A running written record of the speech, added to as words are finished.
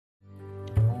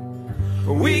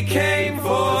We came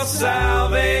for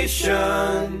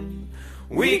salvation.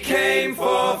 We came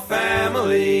for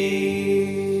family.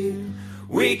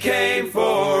 We came for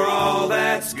all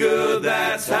that's good.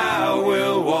 That's how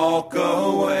we'll walk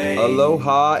away.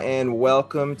 Aloha and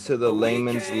welcome to the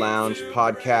Layman's Lounge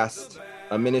podcast,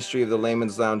 a ministry of the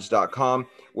laymanslounge.com,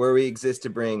 where we exist to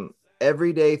bring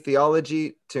everyday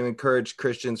theology to encourage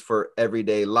Christians for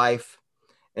everyday life.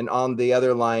 And on the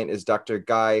other line is Dr.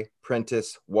 Guy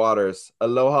Prentice Waters.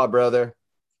 Aloha, brother.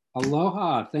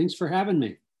 Aloha. Thanks for having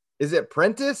me. Is it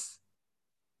Prentice?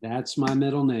 That's my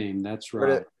middle name. That's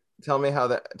right. Tell me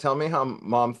how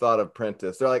mom thought of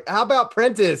Prentice. They're like, how about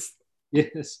Prentice?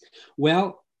 Yes.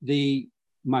 Well,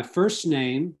 my first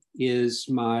name is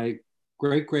my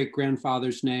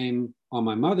great-great-grandfather's name on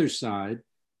my mother's side.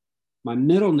 My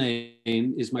middle name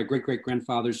is my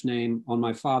great-great-grandfather's name on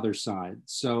my father's side.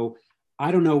 So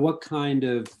I don't know what kind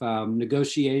of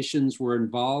negotiations were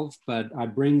involved, but I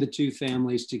bring the two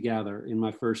families together in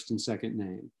my first and second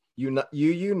name. You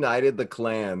united the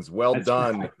clans. Well That's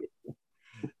done. Right.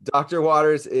 Dr.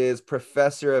 Waters is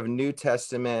professor of New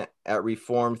Testament at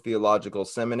Reformed Theological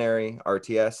Seminary,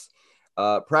 RTS.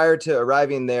 Prior to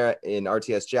arriving there in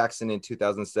RTS Jackson in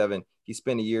 2007, he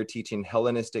spent a year teaching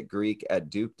Hellenistic Greek at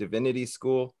Duke Divinity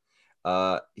School.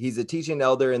 He's a teaching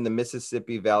elder in the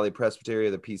Mississippi Valley Presbytery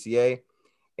of the PCA.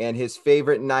 And his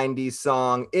favorite 90s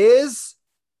song is?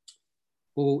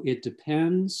 Oh, it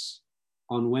depends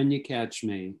on when you catch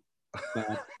me.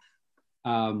 But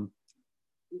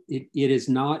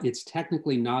it's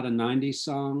technically not a 90s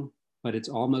song, but it's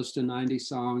almost a 90s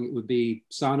song. It would be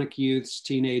Sonic Youth's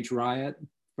Teenage Riot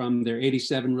from their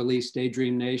 87 release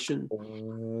Daydream Nation.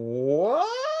 What?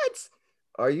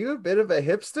 Are you a bit of a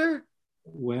hipster?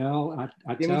 Well,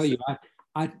 I tell you,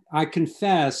 I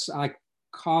confess, I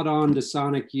caught on to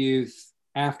Sonic Youth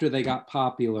after they got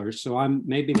popular. So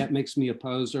maybe that makes me a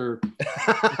poser.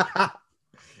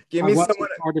 Give me someone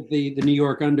part of the New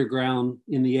York Underground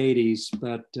in the 80s,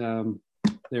 but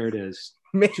there it is.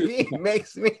 Maybe it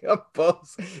makes me a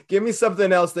poser. Give me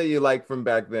something else that you like from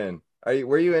back then.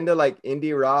 Were you into like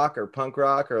indie rock or punk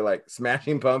rock or like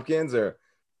Smashing Pumpkins or?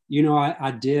 You know,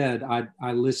 I did.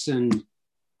 I listened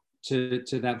to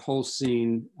that whole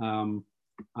scene.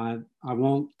 I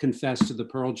won't confess to the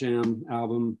Pearl Jam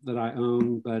album that I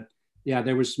own, but yeah,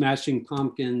 there was Smashing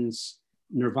Pumpkins,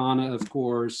 Nirvana, of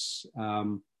course.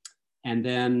 And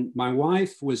then my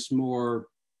wife was more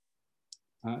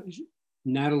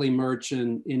Natalie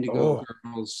Merchant, Indigo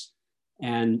Girls.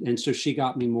 And so she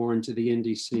got me more into the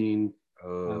indie scene,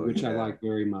 which I like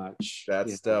very much.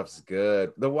 That stuff's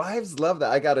good. The wives love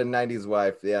that. I got a 90s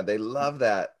wife. Yeah, they love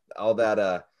that. All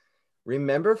that.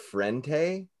 Remember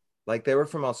Frente? Like they were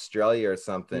from Australia or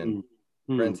something.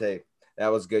 Frente.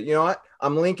 That was good. You know what?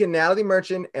 I'm linking Natalie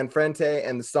Merchant and Frente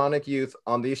and the Sonic Youth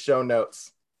on these show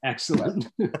notes. Excellent.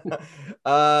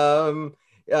 Dr.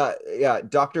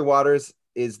 Waters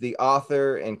is the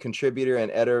author and contributor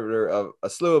and editor of a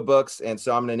slew of books. And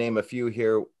so I'm going to name a few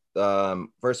here.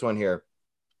 First one here,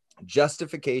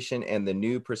 Justification and the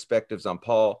New Perspectives on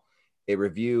Paul, a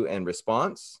Review and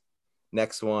Response.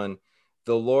 Next one,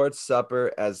 The Lord's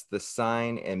Supper as the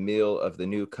Sign and Meal of the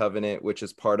New Covenant, which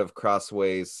is part of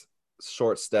Crossway's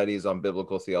short studies on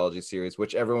biblical theology series,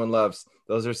 which everyone loves.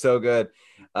 Those are so good.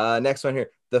 Next one here,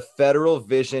 The Federal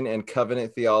Vision and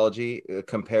Covenant Theology,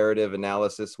 Comparative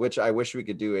Analysis, which I wish we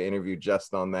could do an interview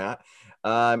just on that.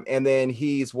 And then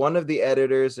he's one of the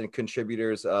editors and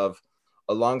contributors of,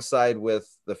 alongside with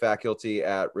the faculty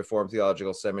at Reformed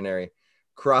Theological Seminary,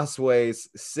 Crossway's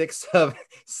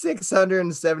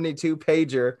 672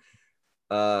 pager,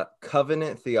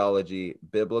 Covenant Theology,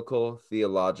 Biblical,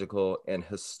 Theological, and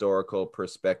Historical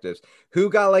Perspectives. Who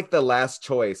got like the last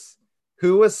choice?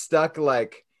 Who was stuck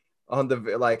like on the,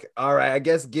 like, all right, I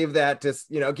guess give that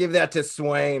to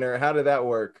Swain, or how did that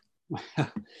work?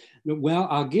 Well,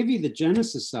 I'll give you the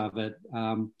genesis of it.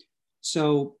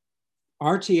 So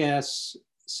RTS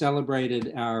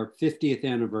celebrated our 50th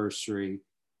anniversary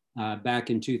back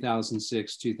in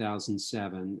 2006,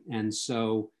 2007. And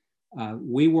so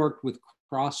we worked with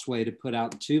Crossway to put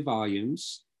out 2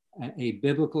 volumes, a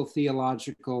biblical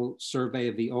theological survey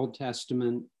of the Old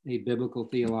Testament, a biblical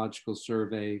theological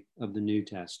survey of the New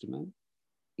Testament.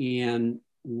 And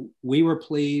we were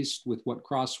pleased with what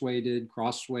Crossway did.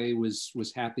 Crossway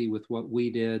was happy with what we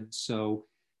did. So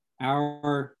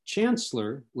our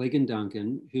chancellor, Ligon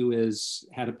Duncan, who has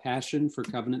had a passion for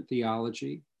covenant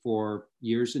theology for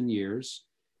years and years,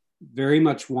 very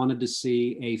much wanted to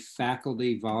see a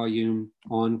faculty volume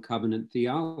on covenant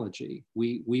theology.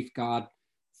 We've got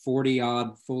 40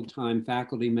 odd full-time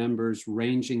faculty members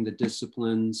ranging the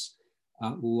disciplines.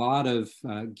 a lot of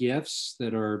gifts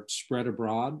that are spread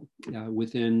abroad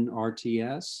within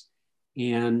RTS.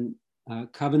 And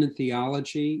covenant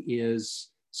theology is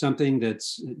something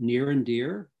that's near and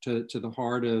dear to the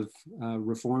heart of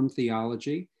Reformed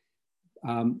theology.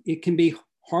 It can be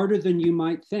harder than you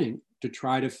might think to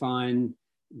try to find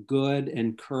good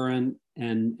and current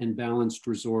and balanced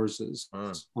resources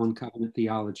on covenant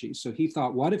theology. So he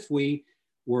thought, what if we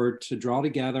were to draw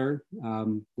together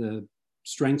the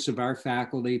strengths of our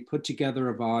faculty, put together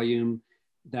a volume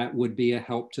that would be a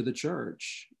help to the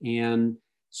church? And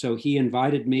so he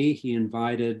invited me, he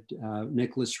invited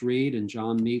Nicholas Reed and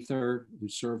John Meether, who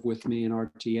serve with me in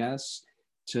RTS,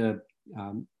 to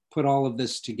put all of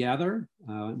this together,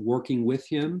 working with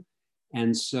him.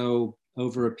 And so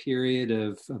over a period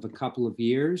of a couple of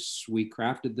years, we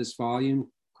crafted this volume.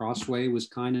 Crossway was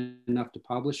kind enough to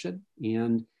publish it.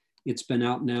 And it's been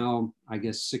out now, I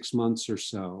guess, 6 months or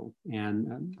so.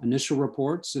 And initial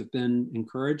reports have been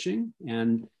encouraging,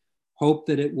 and hope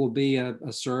that it will be a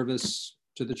service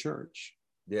to the church.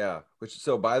 Yeah.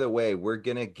 So by the way, we're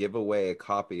going to give away a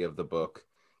copy of the book,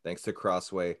 thanks to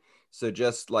Crossway. So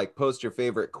just like post your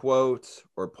favorite quote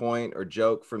or point or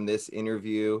joke from this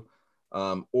interview,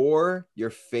 or your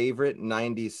favorite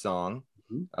 90s song.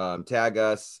 Tag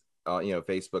us,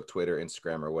 Facebook, Twitter,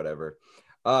 Instagram, or whatever.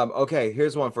 Okay,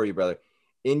 here's one for you, brother.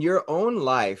 In your own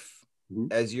life,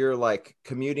 as you're like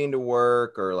commuting to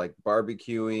work or like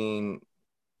BBQing,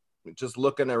 just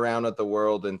looking around at the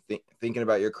world and thinking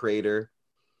about your creator,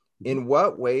 in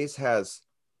what ways has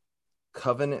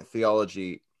covenant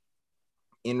theology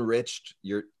enriched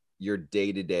your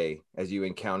day-to-day as you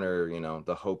encounter,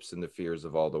 the hopes and the fears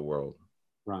of all the world?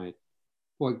 Right.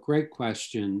 Well, great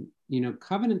question.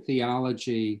 Covenant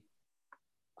theology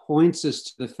points us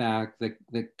to the fact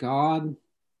that God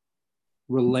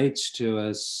relates to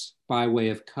us by way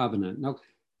of covenant. Now,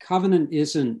 covenant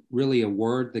isn't really a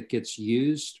word that gets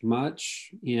used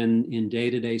much in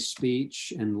day-to-day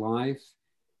speech and life.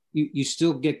 You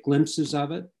still get glimpses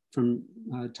of it from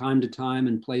time to time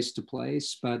and place to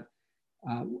place, but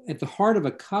at the heart of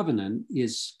a covenant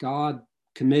is God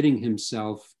committing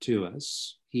himself to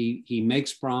us. He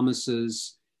makes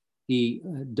promises, he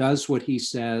does what he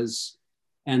says.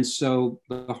 And so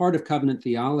the heart of covenant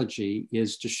theology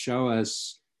is to show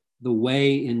us the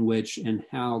way in which and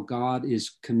how God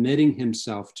is committing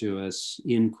himself to us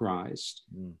in Christ.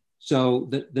 So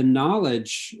the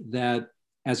knowledge that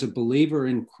as a believer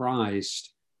in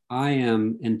Christ, I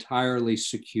am entirely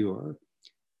secure.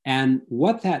 And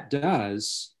what that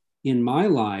does in my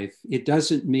life, it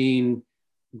doesn't mean,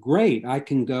 great, I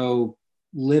can go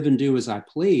live and do as I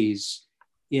please.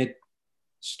 It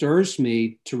stirs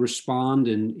me to respond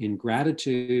in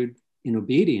gratitude, in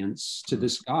obedience to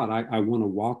this God. I want to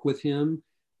walk with him.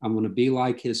 I want to be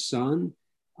like his son.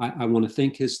 I want to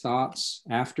think his thoughts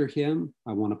after him.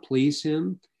 I want to please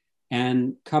him.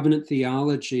 And covenant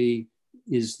theology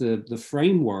is the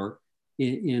framework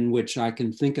in which I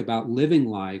can think about living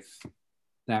life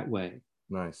that way.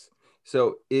 Nice.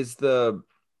 So is the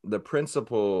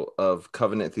principle of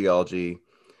covenant theology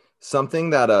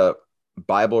something that a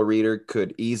Bible reader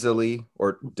could easily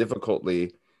or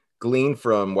difficultly glean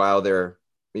from while they're,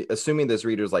 assuming this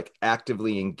reader's like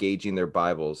actively engaging their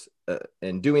Bibles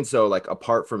and doing so like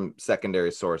apart from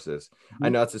secondary sources? I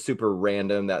know it's a super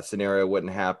random, that scenario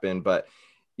wouldn't happen, but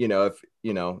if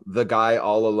the guy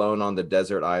all alone on the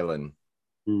desert island.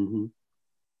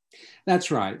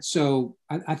 That's right. So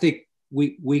I think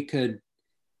we could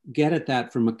get at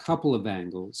that from a couple of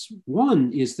angles.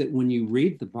 One is that when you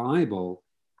read the Bible,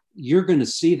 you're going to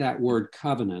see that word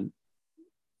covenant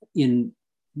in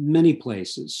many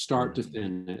places, start to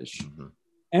finish.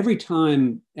 Every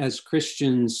time as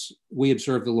Christians we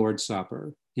observe the Lord's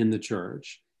Supper in the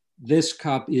church, this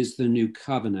cup is the new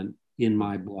covenant in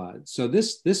my blood. So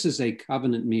this is a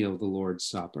covenant meal, the Lord's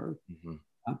Supper.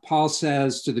 Paul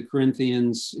says to the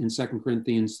Corinthians in 2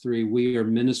 Corinthians 3, we are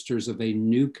ministers of a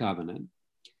new covenant.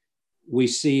 We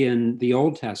see in the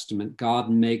Old Testament, God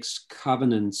makes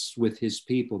covenants with his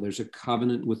people. There's a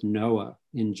covenant with Noah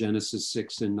in Genesis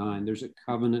 6 and 9. There's a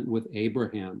covenant with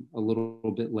Abraham a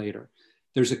little bit later.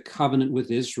 There's a covenant with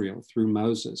Israel through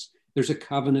Moses. There's a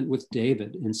covenant with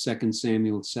David in 2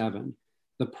 Samuel 7.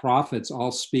 The prophets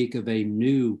all speak of a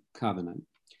new covenant.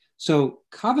 So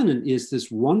covenant is this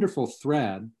wonderful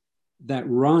thread that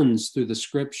runs through the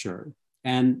scripture.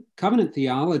 And covenant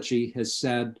theology has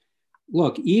said,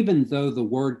 look, even though the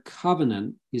word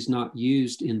covenant is not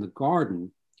used in the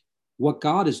garden, what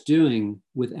God is doing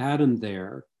with Adam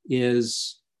there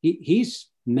is he's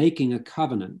making a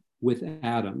covenant with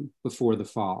Adam before the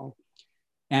fall.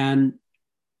 And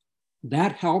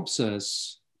that helps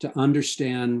us to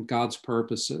understand God's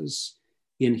purposes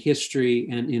in history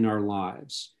and in our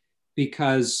lives.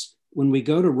 Because when we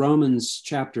go to Romans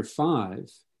chapter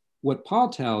 5, what Paul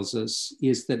tells us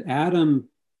is that Adam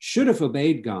should have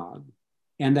obeyed God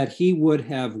and that he would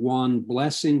have won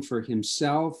blessing for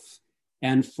himself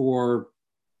and for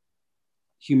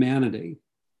humanity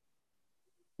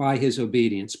by his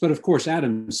obedience. But of course,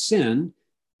 Adam sinned.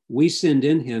 We sinned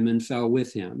in him and fell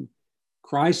with him.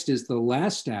 Christ is the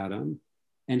last Adam,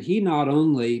 and he not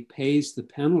only pays the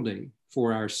penalty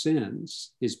for our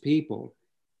sins, his people,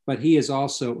 but he has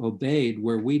also obeyed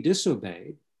where we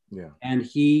disobeyed. Yeah. And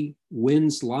he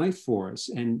wins life for us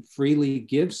and freely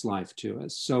gives life to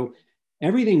us. So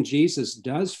everything Jesus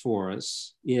does for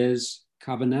us is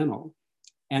covenantal.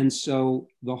 And so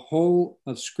the whole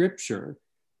of Scripture,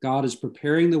 God is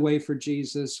preparing the way for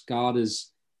Jesus. God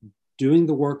is doing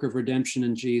the work of redemption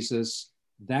in Jesus.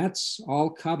 That's all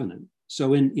covenant.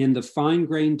 So in the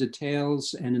fine-grained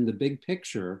details and in the big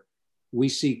picture, we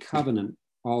see covenant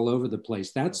all over the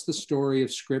place. That's the story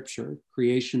of Scripture: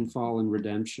 creation, fall, and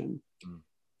redemption.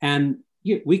 And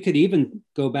we could even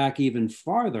go back even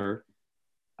farther.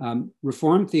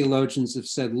 Reformed theologians have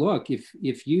said, look,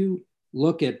 if you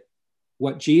look at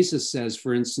what Jesus says,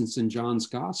 for instance, in John's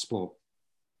Gospel,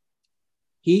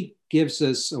 he gives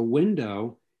us a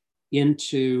window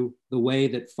into the way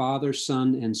that Father,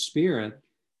 Son, and Spirit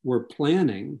were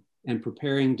planning and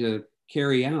preparing to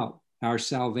carry out our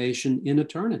salvation in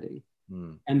eternity.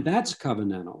 And that's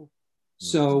covenantal.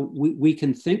 So we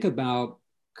can think about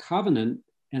covenant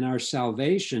and our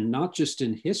salvation, not just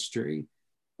in history,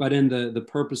 but in the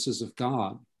purposes of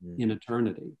God in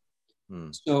eternity.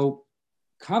 So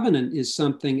covenant is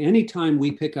something, anytime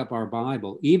we pick up our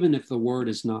Bible, even if the word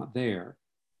is not there,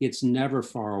 it's never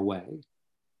far away.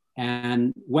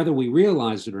 And whether we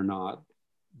realize it or not,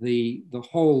 the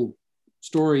whole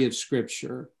story of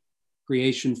Scripture,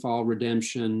 creation, fall,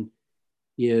 redemption,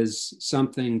 is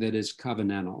something that is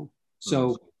covenantal.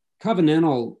 So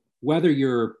covenantal, whether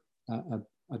you're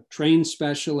a trained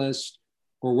specialist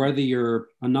or whether you're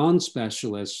a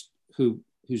non-specialist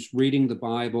who's reading the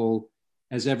Bible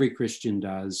as every Christian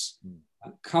does,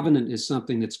 covenant is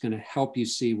something that's going to help you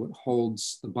see what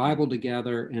holds the Bible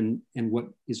together and what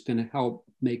is going to help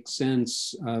make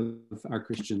sense of our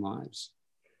Christian lives.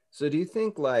 So do you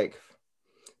think like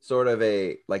sort of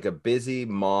a busy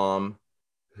mom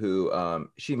who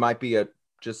she might be a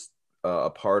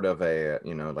part of a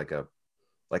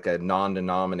like a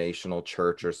non-denominational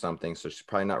church or something, so she's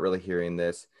probably not really hearing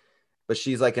this, but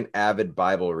she's like an avid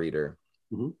Bible reader.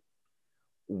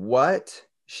 What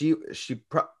she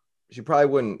probably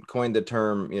wouldn't coin the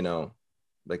term,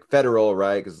 like federal,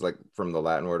 right? Because like from the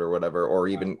Latin word or whatever, or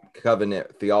even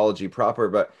covenant theology proper.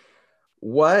 But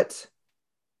what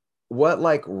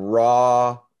like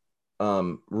raw,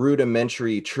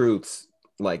 rudimentary truths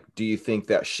like do you think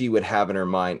that she would have in her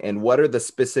mind, and what are the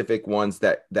specific ones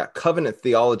that covenant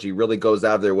theology really goes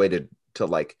out of their way to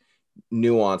like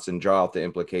nuance and draw out the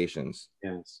implications?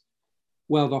 Yes.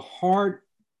 Well,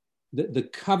 the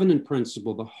covenant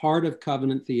principle, the heart of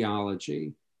covenant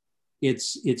theology,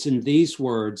 it's in these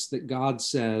words that God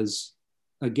says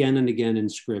again and again in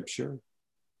Scripture: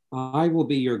 I will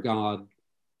be your God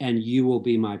and you will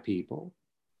be my people.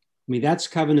 I mean, that's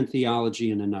covenant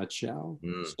theology in a nutshell.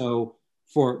 So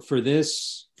for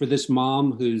this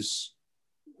mom who's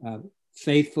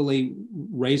faithfully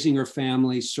raising her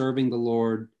family, serving the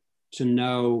Lord, to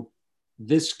know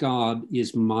this God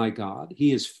is my God.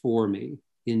 He is for me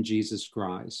in Jesus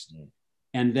Christ.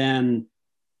 And then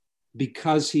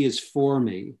because he is for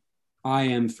me, I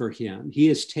am for him. He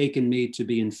has taken me to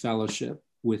be in fellowship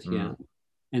with him.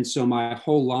 And so my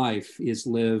whole life is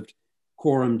lived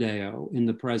coram Deo, in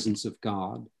the presence of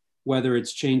God, whether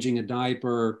it's changing a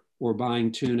diaper or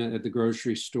buying tuna at the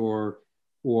grocery store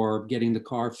or getting the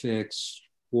car fixed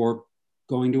or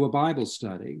going to a Bible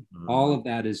study. All of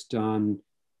that is done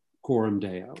coram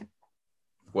Deo.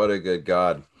 What a good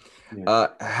God. Yeah.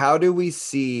 How do we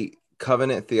see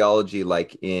covenant theology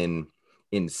like in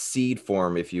seed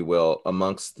form, if you will,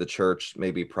 amongst the church,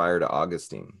 maybe prior to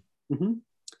Augustine?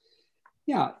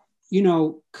 Yeah,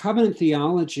 covenant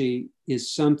theology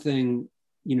is something,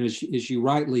 as you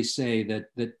rightly say,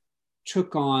 that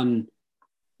took on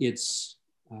its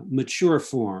mature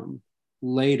form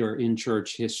later in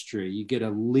church history. You get a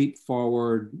leap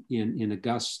forward in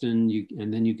Augustine,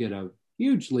 and then you get a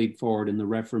huge leap forward in the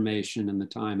Reformation and the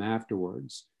time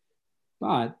afterwards.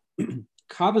 But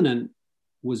covenant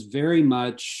was very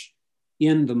much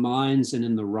in the minds and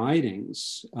in the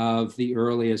writings of the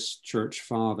earliest church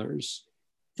fathers,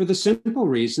 for the simple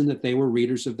reason that they were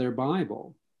readers of their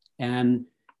Bible. And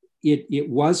it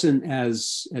wasn't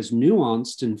as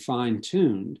nuanced and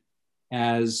fine-tuned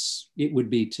as it would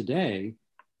be today,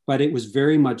 but it was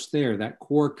very much there, that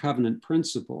core covenant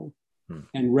principle,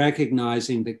 and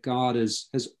recognizing that God has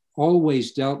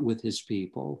always dealt with his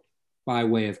people by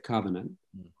way of covenant.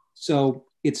 So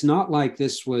it's not like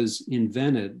this was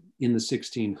invented in the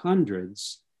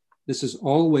 1600s. This has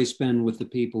always been with the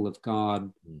people of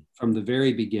God from the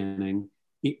very beginning.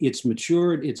 It's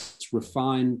matured, it's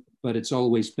refined, but it's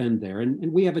always been there.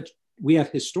 And we have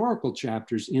historical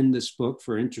chapters in this book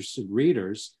for interested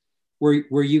readers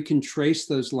where you can trace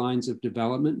those lines of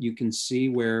development. You can see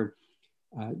where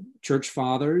church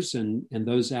fathers and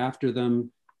those after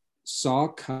them saw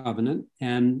covenant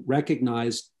and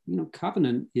recognized,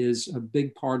 covenant is a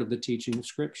big part of the teaching of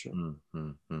Scripture.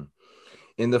 Mm-hmm.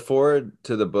 In the foreword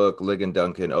to the book, Ligon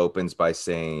Duncan opens by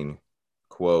saying,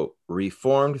 quote,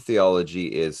 "Reformed theology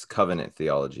is covenant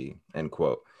theology," end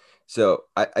quote. So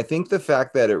I think the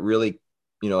fact that it really,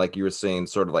 like you were saying,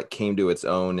 sort of like came to its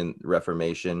own in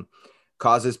Reformation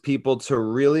causes people to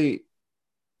really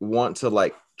want to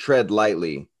like tread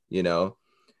lightly,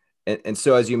 And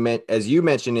so as you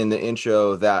mentioned in the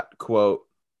intro, that quote,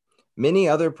 many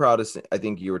other Protestant, I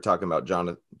think you were talking about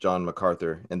John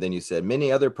MacArthur, and then you said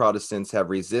many other Protestants have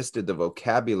resisted the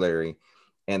vocabulary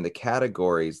and the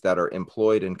categories that are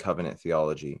employed in covenant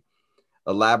theology.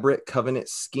 Elaborate covenant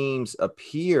schemes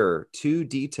appear too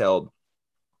detailed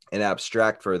and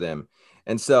abstract for them.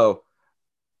 And so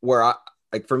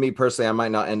for me personally, I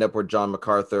might not end up where John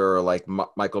MacArthur or like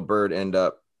Michael Bird end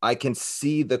up. I can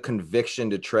see the conviction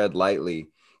to tread lightly.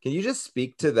 Can you just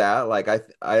speak to that? Like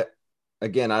I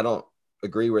don't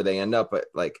agree where they end up, but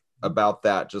like about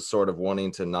that, just sort of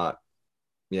wanting to not.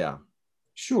 Yeah.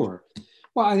 Sure.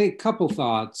 Well, I think a couple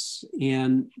thoughts.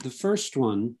 And the first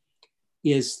one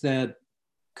is that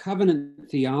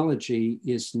covenant theology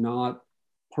is not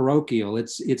parochial.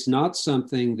 It's not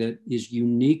something that is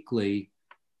uniquely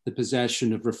the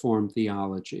possession of Reformed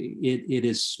theology. It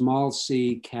is small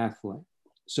c Catholic.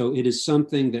 So it is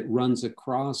something that runs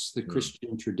across the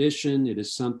Christian tradition. It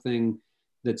is something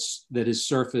that is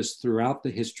surfaced throughout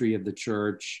the history of the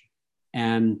church.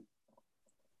 And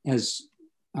as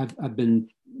I've been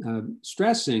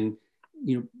stressing,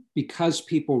 because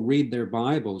people read their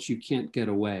Bibles, you can't get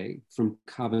away from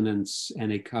covenants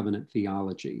and a covenant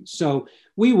theology. So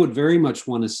we would very much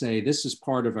want to say this is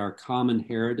part of our common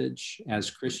heritage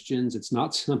as Christians. It's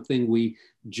not something we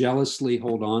jealously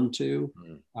hold on to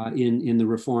in the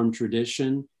Reformed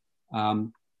tradition.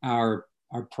 Our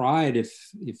pride, if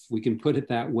we can put it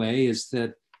that way, is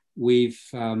that we've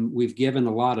given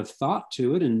a lot of thought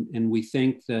to it, and we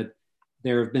think that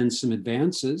there have been some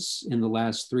advances in the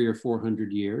last 300 or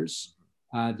 400 years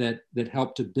that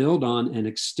helped to build on and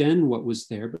extend what was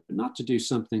there, but not to do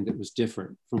something that was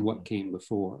different from what came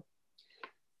before.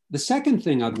 The second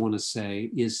thing I'd want to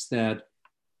say is that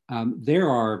there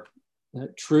are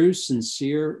true,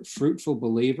 sincere, fruitful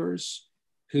believers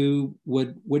who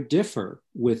would differ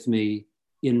with me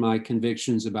in my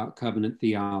convictions about covenant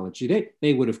theology.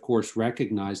 They would, of course,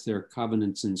 recognize there are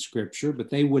covenants in Scripture, but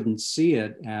they wouldn't see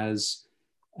it as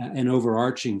an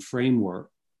overarching framework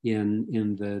in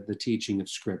the teaching of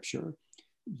Scripture.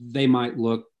 They might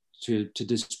look to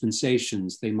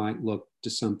dispensations. They might look to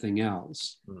something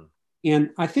else. And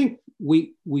I think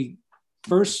we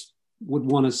first would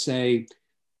want to say,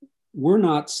 we're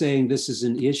not saying this is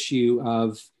an issue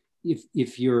of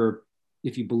if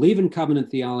you believe in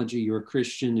covenant theology, you're a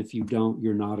Christian. If you don't,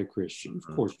 you're not a Christian.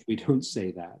 Of course, we don't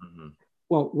say that.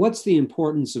 Well, what's the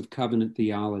importance of covenant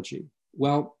theology?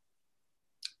 Well,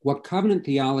 what covenant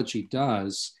theology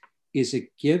does is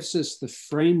it gives us the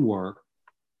framework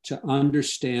to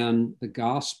understand the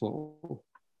gospel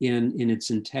in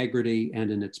its integrity and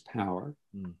in its power.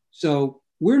 So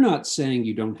we're not saying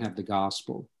you don't have the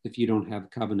gospel if you don't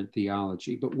have covenant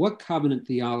theology, but what covenant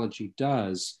theology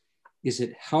does is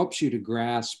it helps you to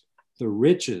grasp the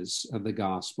riches of the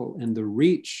gospel and the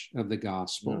reach of the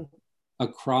gospel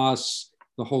across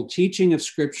the whole teaching of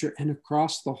Scripture and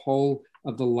across the whole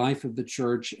of the life of the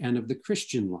church and of the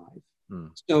Christian life.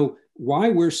 So why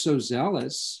we're so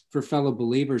zealous for fellow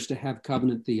believers to have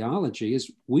covenant theology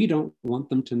is we don't want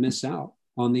them to miss out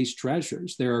on these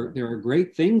treasures. There are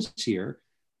great things here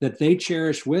that they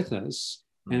cherish with us,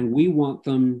 and we want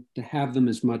them to have them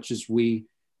as much as we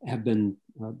have been,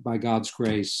 by God's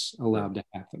grace, allowed to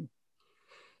have them.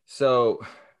 So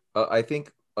I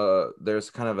think there's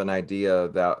kind of an idea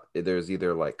that there's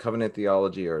either like covenant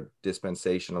theology or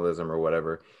dispensationalism or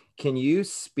whatever. Can you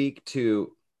speak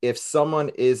to if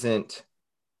someone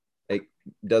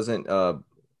doesn't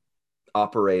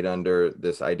operate under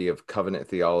this idea of covenant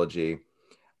theology,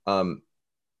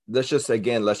 let's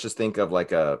just think of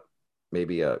like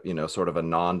maybe a, sort of a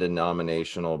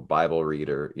non-denominational Bible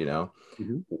reader,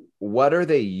 Mhm. what are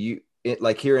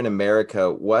like here in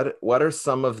America, what are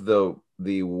some of the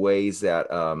ways that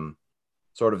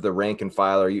sort of the rank and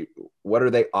file what are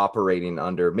they operating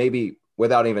under, maybe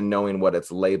without even knowing what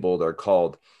it's labeled or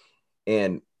called,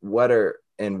 and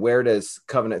where does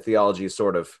covenant theology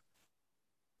sort of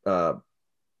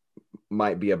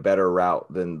might be a better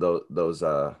route than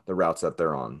the routes that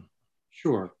they're on?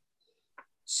 Sure.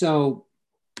 So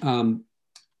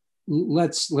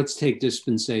let's take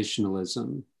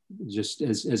dispensationalism just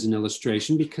as an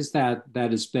illustration, because that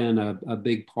has been a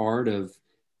big part of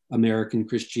American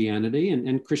Christianity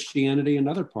and Christianity in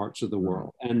other parts of the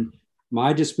world. And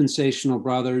my dispensational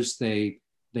brothers, they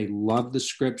love the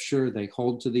scripture, they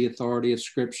hold to the authority of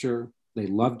scripture, they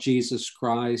love Jesus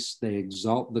Christ, they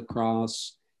exalt the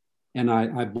cross. And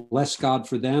I bless God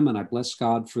for them, and I bless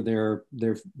God for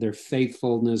their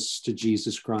faithfulness to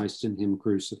Jesus Christ and him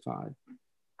crucified.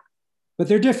 But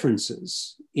there are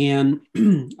differences. And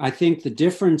I think the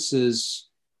differences,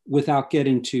 without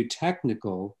getting too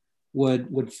technical,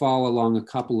 would fall along a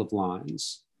couple of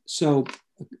lines. So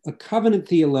a covenant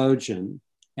theologian,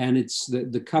 and it's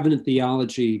the covenant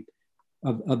theology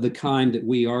of the kind that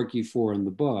we argue for in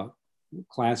the book,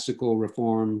 classical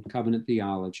reform covenant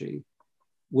theology,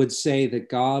 would say that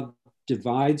God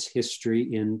divides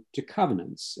history into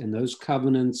covenants, and those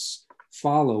covenants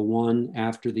follow one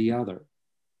after the other.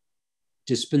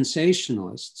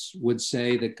 Dispensationalists would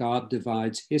say that God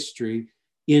divides history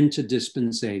into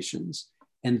dispensations,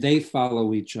 and they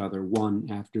follow each other one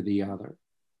after the other.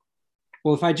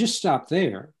 Well, if I just stop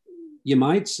there, you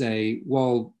might say,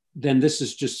 well, then this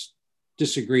is just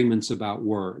disagreements about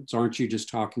words. Aren't you just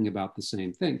talking about the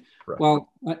same thing? Right.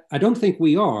 Well, I don't think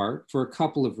we are, for a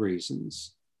couple of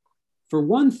reasons. For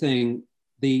one thing,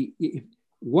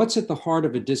 what's at the heart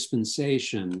of a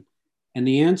dispensation? And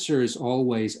the answer is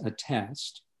always a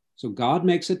test. So God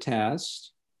makes a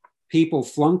test, people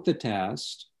flunk the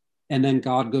test, and then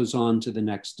God goes on to the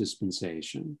next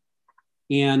dispensation.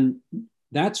 And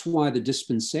that's why the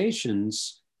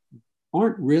dispensations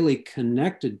aren't really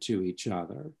connected to each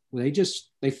other.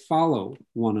 They follow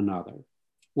one another.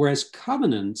 Whereas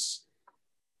covenants,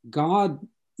 God,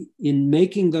 in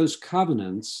making those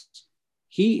covenants,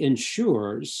 he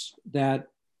ensures that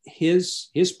his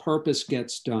purpose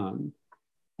gets done.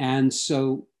 And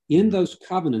so in those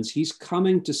covenants, he's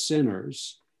coming to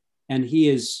sinners, and he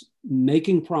is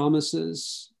making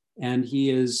promises, and he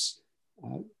is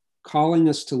calling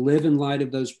us to live in light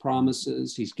of those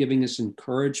promises. He's giving us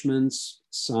encouragements,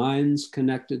 signs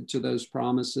connected to those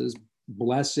promises,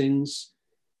 blessings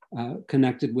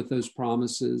connected with those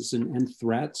promises, and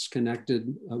threats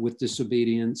connected with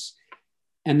disobedience.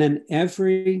 And then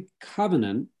every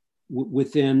covenant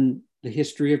within the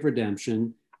history of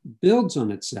redemption builds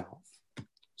on itself.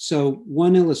 So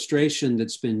one illustration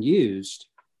that's been used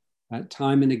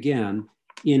time and again,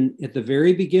 at the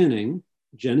very beginning,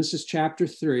 Genesis chapter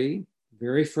 3,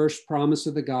 very first promise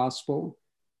of the gospel,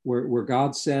 where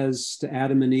God says to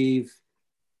Adam and Eve,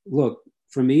 look,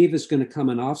 from Eve is going to come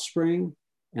an offspring,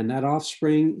 and that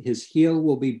offspring, his heel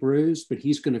will be bruised, but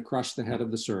he's going to crush the head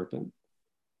of the serpent.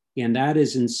 And that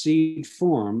is in seed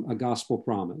form a gospel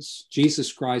promise.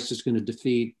 Jesus Christ is going to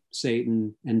defeat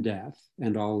Satan and death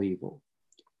and all evil.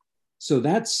 So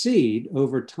that seed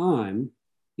over time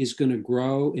is going to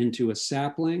grow into a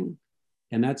sapling,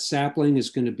 and that sapling is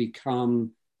going to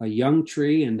become a young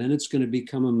tree, and then it's going to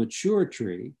become a mature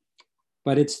tree.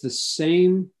 But it's the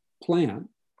same plant.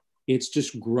 It's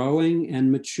just growing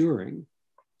and maturing.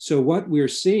 So what we're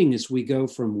seeing as we go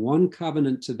from one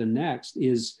covenant to the next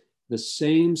is the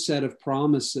same set of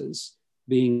promises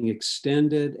being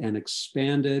extended and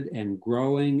expanded and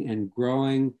growing,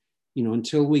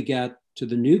 until we get to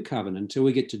the new covenant, until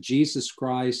we get to Jesus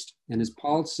Christ. And as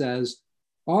Paul says,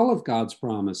 all of God's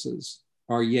promises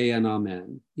are yea and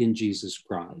amen in Jesus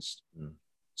Christ. Mm.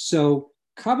 So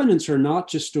covenants are not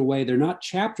just they're not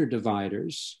chapter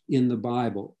dividers in the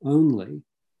Bible only.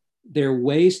 They're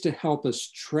ways to help us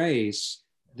trace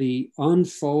the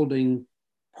unfolding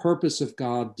purpose of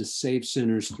God to save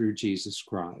sinners through Jesus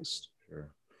Christ. Sure.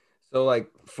 So like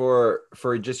for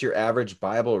just your average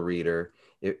Bible reader,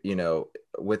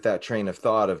 with that train of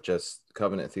thought of just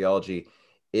covenant theology,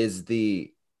 as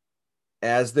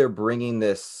they're bringing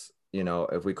this,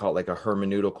 if we call it like a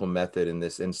hermeneutical method in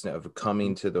this instant of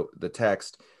coming to the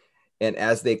text, and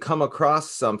as they come across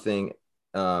something,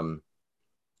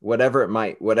 whatever it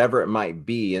might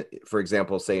be, for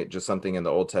example, say just something in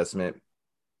the Old Testament,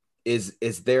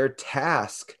 is their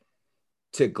task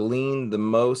to glean the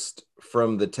most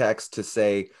from the text to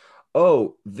say,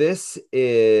 oh, this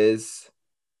is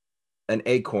an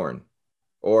acorn,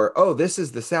 or oh, this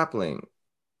is the sapling,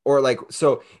 or like,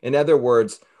 so in other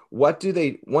words, what do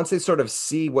they, once they sort of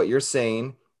see what you're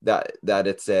saying, that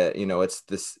it's a, it's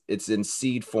this, it's in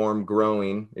seed form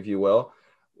growing, if you will,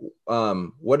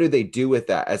 what do they do with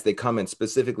that as they come and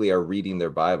specifically are reading their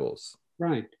Bibles?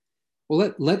 Right.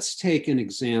 Well, let's take an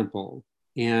example,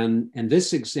 and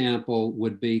this example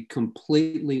would be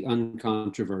completely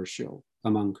uncontroversial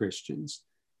among Christians.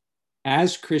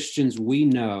 As Christians, we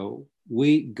know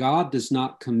God does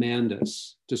not command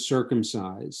us to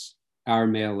circumcise our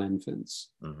male infants.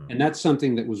 Mm-hmm. And that's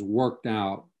something that was worked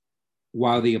out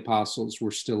while the apostles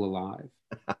were still alive.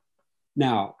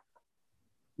 Now,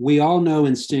 we all know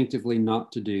instinctively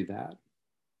not to do that.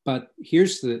 But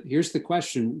here's the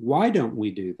question: why don't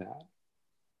we do that?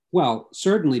 Well,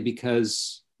 certainly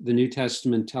because the New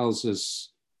Testament tells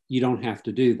us you don't have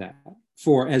to do that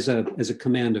as a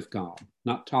command of God,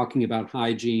 not talking about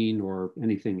hygiene or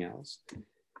anything else.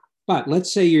 But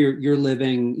let's say you're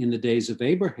living in the days of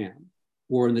Abraham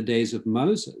or in the days of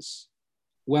Moses.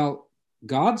 Well,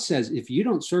 God says if you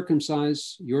don't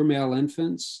circumcise your male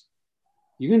infants,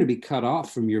 you're going to be cut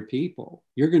off from your people.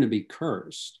 You're going to be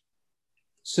cursed.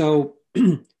 So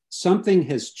something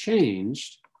has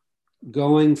changed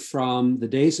going from the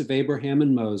days of Abraham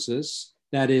and Moses,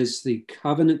 that is the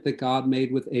covenant that God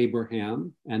made with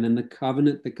Abraham, and then the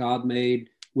covenant that God made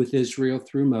with Israel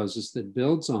through Moses that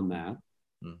builds on that.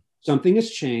 Something has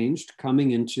changed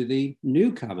coming into the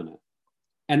new covenant.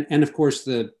 And of course,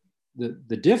 the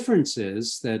difference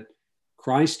is that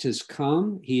Christ has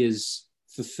come, he has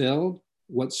fulfilled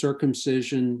what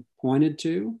circumcision pointed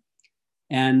to,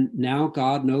 and now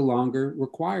God no longer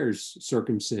requires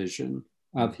circumcision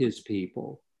of his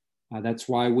people. That's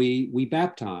why we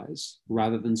baptize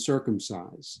rather than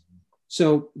circumcise.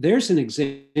 So there's an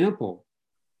example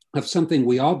of something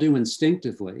we all do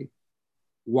instinctively.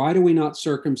 Why do we not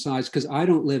circumcise? Because I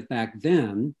don't live back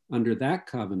then under that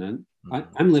covenant.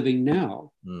 I'm living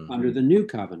now under the new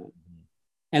covenant.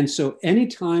 And so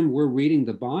anytime we're reading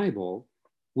the Bible,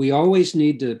 we always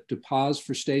need to pause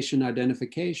for station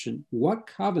identification. What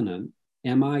covenant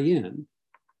am I in?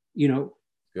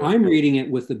 Good. I'm reading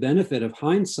it with the benefit of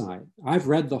hindsight. I've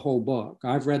read the whole book.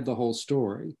 I've read the whole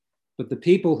story. But the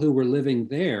people who were living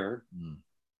there,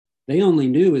 they only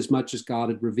knew as much as God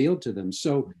had revealed to them.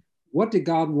 So what did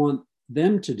God want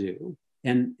them to do?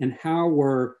 And how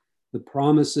were the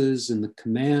promises and the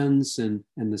commands and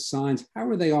the signs, how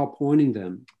are they all pointing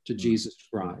them to Jesus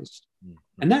Christ?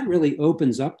 And that really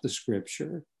opens up the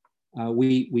scripture.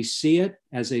 We see it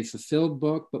as a fulfilled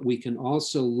book, but we can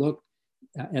also look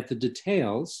at the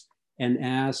details and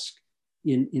ask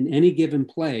in any given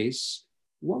place,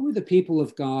 what were the people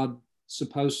of God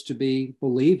supposed to be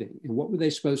believing? And what were they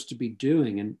supposed to be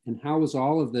doing? And how was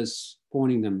all of this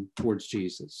pointing them towards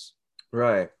Jesus?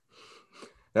 Right.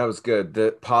 That was good.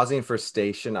 The pausing for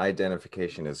station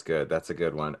identification is good. That's a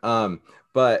good one.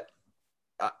 But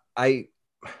I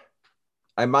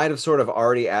might have sort of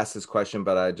already asked this question,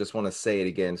 but I just want to say it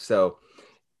again. So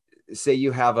say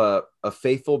you have a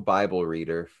faithful Bible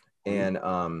reader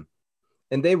and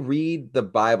they read the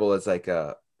Bible as like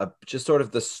a just sort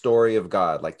of the story of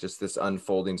God, like just this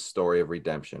unfolding story of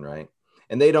redemption, right?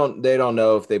 And they don't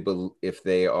know if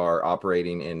they are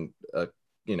operating in a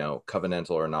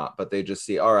covenantal or not, but they just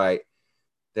see, all right,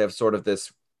 they have sort of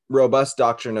this robust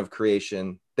doctrine of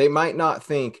creation. They might not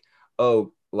think,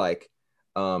 oh, like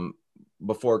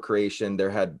before creation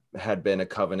there had been a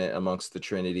covenant amongst the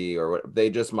Trinity, or what. They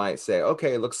just might say,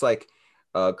 okay, it looks like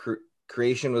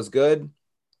creation was good.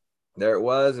 There it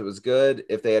was good.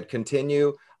 If they had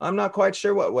continued, I'm not quite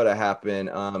sure what would have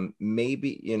happened.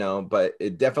 Maybe, but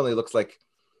it definitely looks like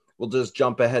we'll just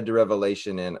jump ahead to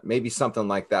Revelation and maybe something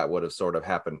like that would have sort of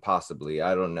happened, possibly.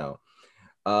 I don't know.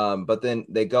 But then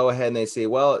they go ahead and they say,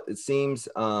 well, it seems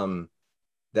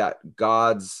that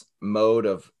God's mode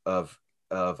of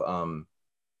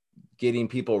getting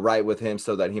people right with him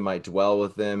so that he might dwell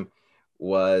with them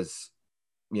was,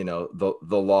 the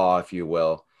law, if you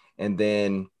will. And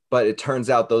then, but it turns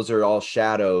out those are all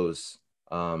shadows.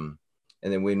 And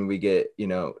then when we get,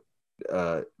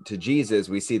 to Jesus,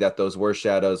 we see that those were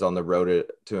shadows on the road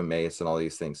to Emmaus and all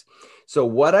these things. So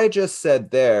what I just said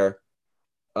there,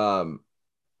 I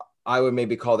would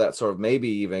maybe call that sort of maybe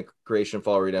even creation,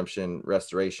 fall, redemption,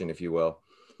 restoration, if you will.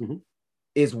 Mm-hmm.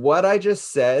 Is what I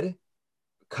just said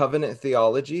covenant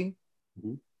theology?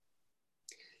 Mm-hmm.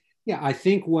 Yeah, I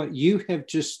think what you have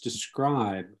just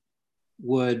described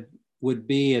would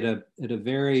be at a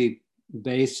very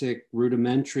basic,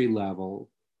 rudimentary level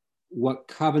what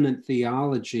covenant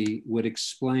theology would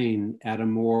explain at a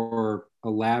more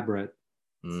elaborate,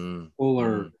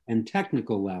 fuller, and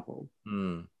technical level.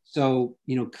 So,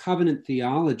 covenant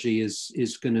theology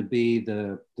is going to be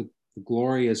the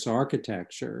glorious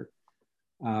architecture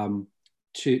to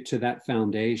that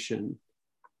foundation.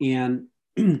 And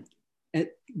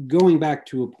going back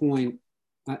to a point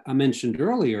I mentioned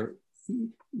earlier,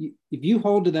 if you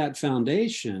hold to that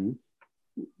foundation,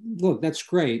 look, that's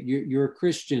great. You're a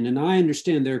Christian, and I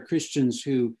understand there are Christians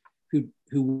who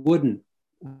wouldn't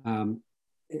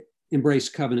embrace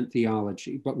covenant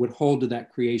theology, but would hold to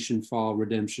that creation, fall,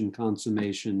 redemption,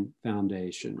 consummation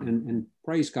foundation, and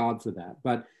praise God for that.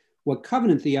 But what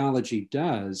covenant theology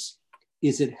does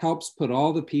is it helps put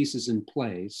all the pieces in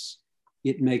place.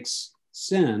 It makes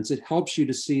sense. It helps you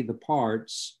to see the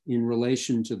parts in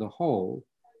relation to the whole.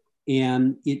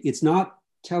 And it's not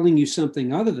telling you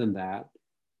something other than that,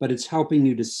 but it's helping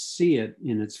you to see it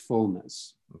in its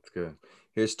fullness. That's good.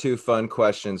 Here's two fun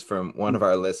questions from one of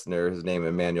our listeners named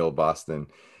Emmanuel Boston.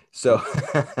 So,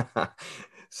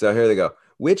 so here they go.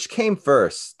 Which came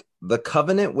first, the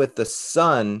covenant with the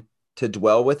Son to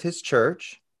dwell with his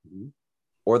church,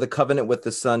 or the covenant with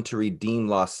the Son to redeem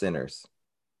lost sinners?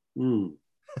 Boy.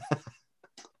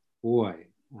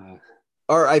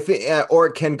 Or I think, or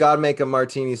can God make a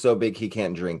martini so big he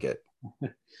can't drink it?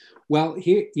 Well,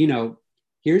 here,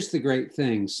 here's the great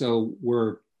thing. So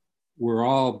we're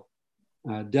all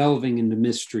delving into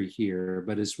mystery here,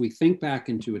 but as we think back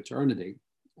into eternity,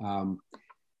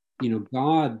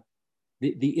 God,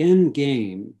 the end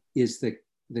game is that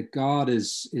God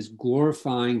is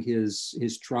glorifying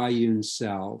his triune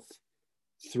self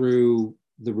through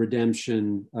the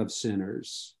redemption of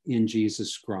sinners in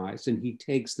Jesus Christ, and he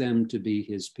takes them to be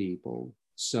his people.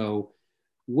 So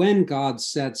when God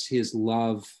sets his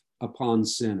love upon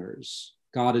sinners,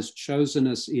 God has chosen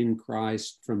us in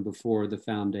Christ from before the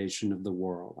foundation of the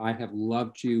world. I have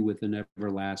loved you with an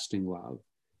everlasting love.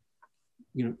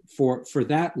 For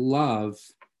that love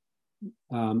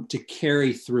to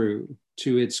carry through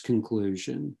to its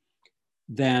conclusion,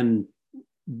 then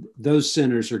those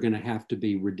sinners are going to have to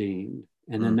be redeemed.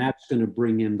 And then that's going to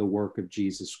bring in the work of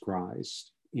Jesus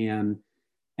Christ. And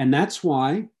that's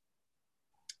why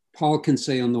Paul can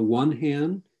say, on the one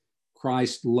hand,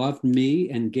 Christ loved me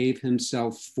and gave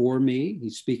himself for me.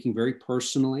 He's speaking very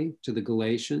personally to the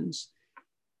Galatians.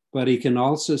 But he can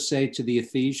also say to the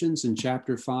Ephesians in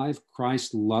chapter 5,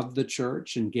 Christ loved the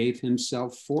church and gave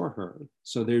himself for her.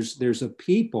 So there's a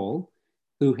people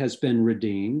who has been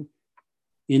redeemed.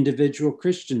 Individual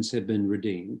Christians have been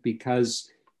redeemed, because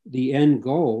the end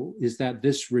goal is that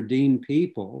this redeemed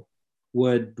people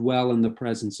would dwell in the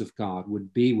presence of God,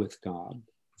 would be with God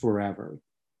forever.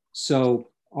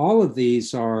 So all of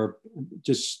these are,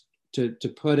 just to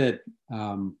put it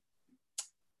in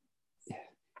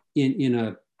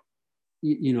a,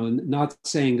 not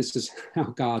saying this is how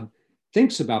God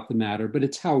thinks about the matter, but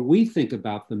it's how we think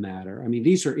about the matter. I mean,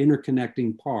 these are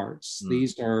interconnecting parts.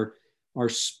 These are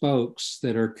spokes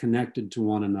that are connected to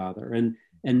one another, and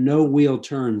no wheel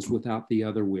turns without the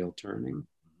other wheel turning.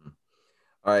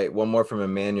 All right, one more from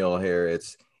Emmanuel here.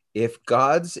 It's if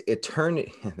God's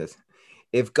eternity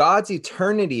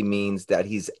means that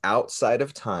he's outside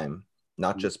of time,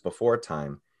 not just before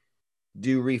time,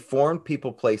 do Reformed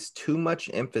people place too much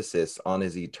emphasis on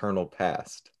his eternal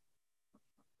past?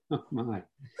 Oh my.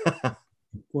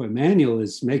 Boy, Emmanuel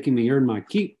is making me earn my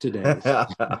keep today.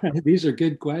 These are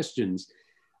good questions.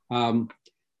 No,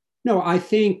 I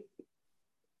think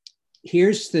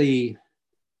here's the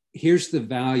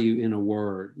value in a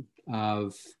word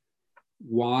of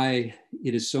why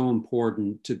it is so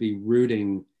important to be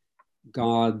rooting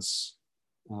God's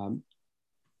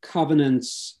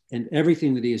covenants and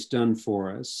everything that he has done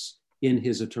for us in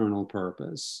his eternal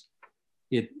purpose.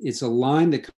 It's a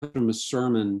line that comes from a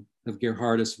sermon of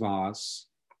Gerhardus Voss,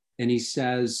 and he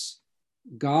says,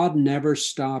 God will never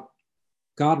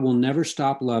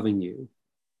stop loving you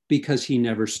because he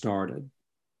never started.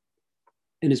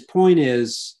 And his point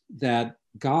is that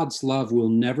God's love will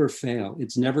never fail.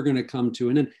 It's never going to come to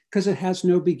an end because it has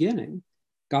no beginning.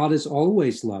 God has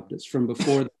always loved us from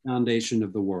before the foundation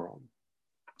of the world.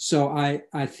 So I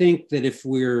think that if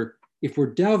we're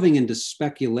delving into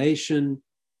speculation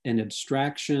and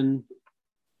abstraction,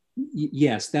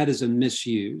 yes, that is a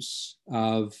misuse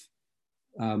of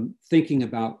thinking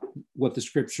about what the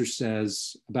scripture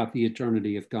says about the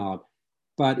eternity of God.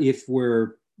 But if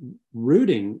we're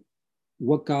rooting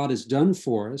what God has done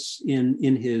for us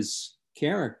in his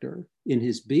character, in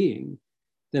his being,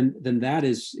 then that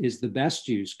is the best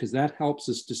use, because that helps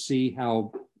us to see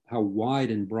how wide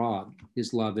and broad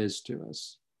his love is to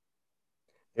us.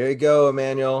 There you go,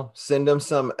 Emmanuel. Send them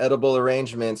some edible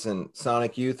arrangements and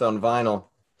Sonic Youth on vinyl.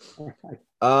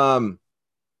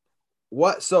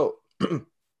 What so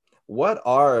what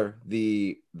are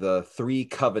the three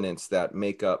covenants that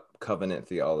make up covenant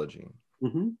theology?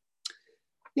 Mm-hmm.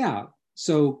 Yeah.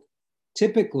 So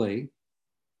typically,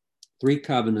 three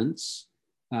covenants.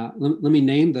 Let me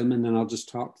name them, and then I'll just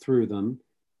talk through them.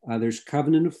 There's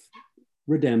covenant of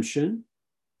redemption,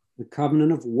 the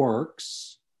covenant of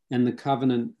works, and the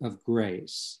covenant of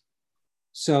grace.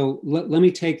 So let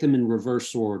me take them in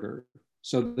reverse order.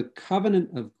 So the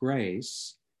covenant of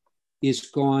grace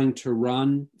is going to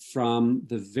run from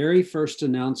the very first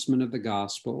announcement of the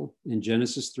gospel in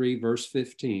Genesis 3, verse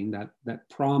 15, that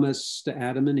promise to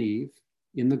Adam and Eve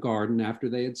in the garden after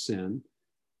they had sinned,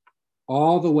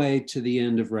 all the way to the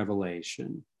end of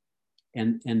Revelation.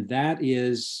 And that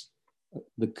is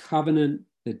the covenant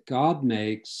that God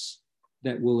makes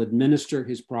that will administer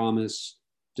his promise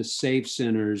to save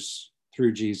sinners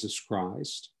through Jesus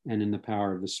Christ and in the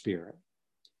power of the Spirit.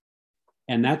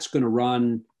 And that's going to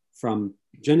run from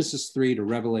Genesis 3 to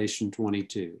Revelation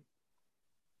 22.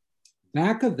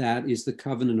 Back of that is the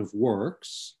covenant of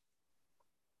works.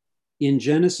 In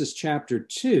Genesis chapter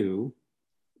 2,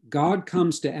 God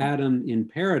comes to Adam in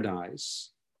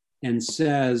paradise and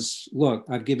says, look,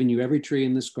 I've given you every tree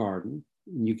in this garden,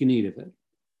 and you can eat of it.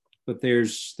 But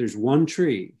there's one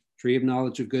tree of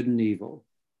knowledge of good and evil.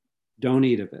 Don't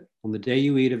eat of it. On the day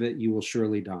you eat of it, you will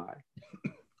surely die.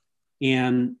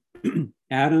 And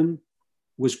Adam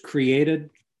was created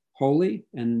holy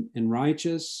and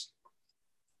righteous,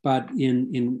 but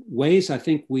in ways I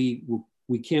think we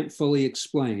can't fully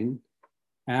explain.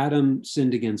 Adam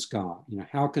sinned against God.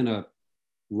 How can a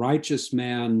righteous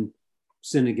man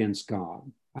sin against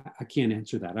God? I can't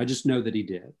answer that. I just know that he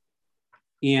did.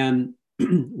 And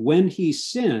when he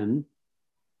sinned,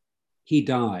 he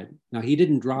died. Now, he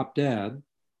didn't drop dead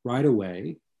right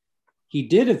away. He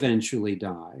did eventually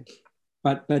die,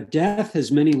 but death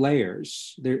has many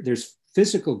layers. There's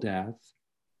physical death,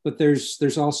 but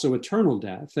there's also eternal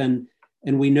death. And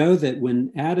we know that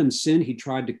when Adam sinned, he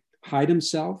tried to hide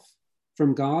himself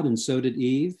from God, and so did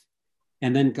Eve.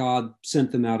 And then God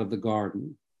sent them out of the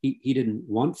garden. He didn't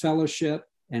want fellowship,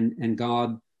 and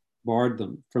God barred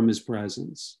them from his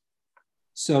presence.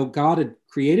 So God had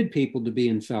created people to be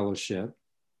in fellowship.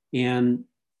 And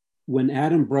when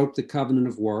Adam broke the covenant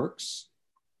of works,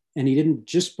 and he didn't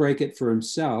just break it for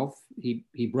himself,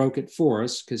 he broke it for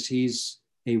us because he's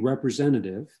a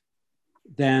representative,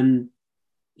 then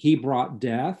he brought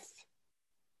death,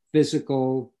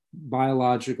 physical,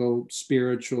 biological,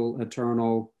 spiritual,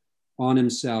 eternal, on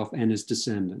himself and his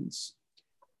descendants.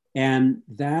 And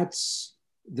that's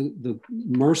the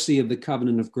mercy of the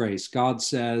covenant of grace. God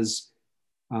says,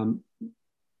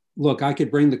 look, I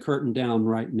could bring the curtain down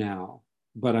right now,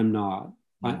 but I'm not.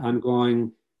 I'm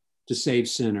going to save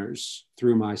sinners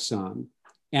through my Son.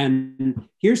 And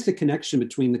here's the connection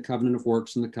between the covenant of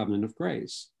works and the covenant of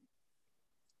grace.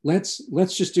 Let's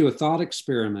just do a thought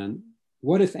experiment.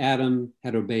 What if Adam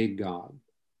had obeyed God?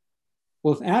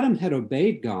 Well, if Adam had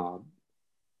obeyed God,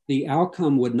 the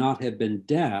outcome would not have been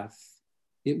death,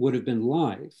 it would have been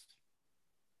life.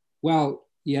 Well,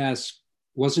 yes,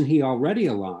 wasn't he already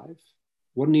alive?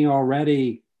 Wasn't he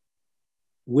already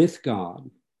with God?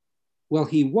 Well,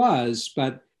 he was,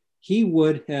 but he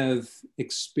would have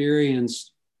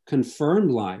experienced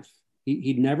confirmed life.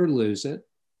 He'd never lose it,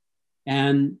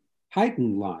 and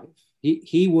heightened life.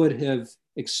 He would have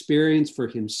experienced for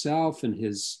himself and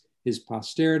his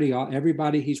posterity,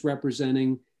 everybody he's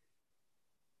representing,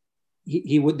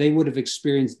 they would have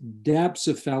experienced depths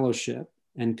of fellowship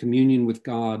and communion with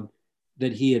God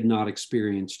that he had not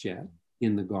experienced yet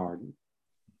in the garden.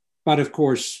 But of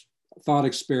course, thought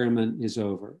experiment is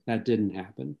over. That didn't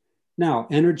happen. Now,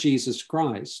 enter Jesus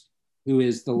Christ, who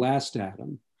is the last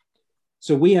Adam.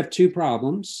 So we have two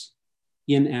problems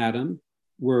in Adam.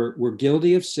 We're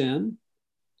guilty of sin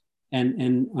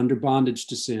and under bondage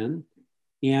to sin,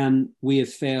 and we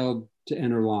have failed to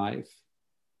enter life.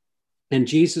 And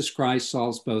Jesus Christ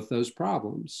solves both those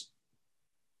problems.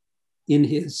 In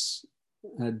his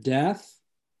death,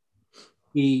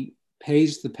 he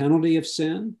pays the penalty of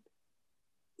sin.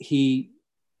 He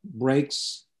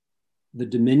breaks the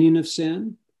dominion of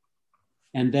sin.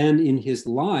 And then in his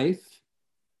life,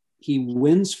 he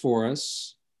wins for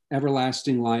us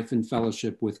everlasting life and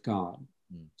fellowship with God.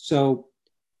 So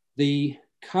the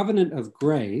covenant of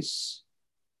grace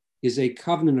is a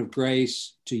covenant of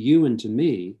grace to you and to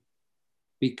me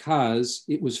because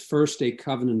it was first a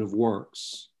covenant of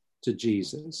works to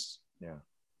Jesus. Yeah.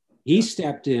 He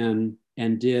stepped in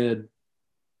and did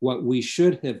what we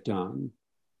should have done,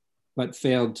 but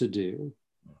failed to do.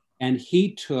 And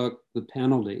he took the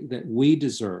penalty that we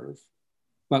deserve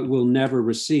but we'll never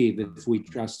receive if we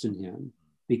trust in him,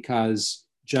 because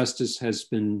justice has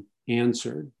been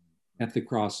answered at the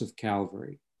cross of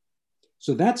Calvary.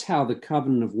 So that's how the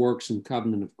covenant of works and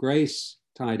covenant of grace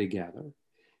tie together.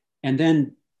 And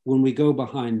then when we go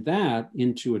behind that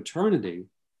into eternity,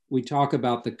 we talk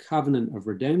about the covenant of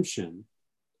redemption.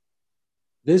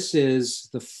 This is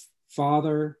the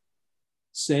Father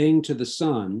saying to the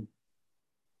Son,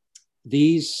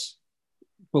 these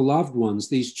beloved ones,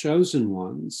 these chosen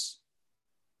ones,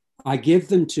 I give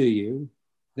them to you.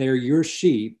 They're your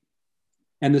sheep.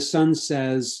 And the Son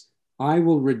says, I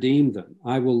will redeem them.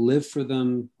 I will live for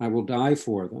them. I will die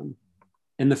for them.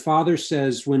 And the Father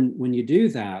says, when you do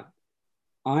that,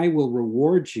 I will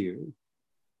reward you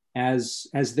as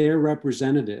their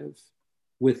representative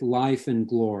with life and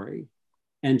glory.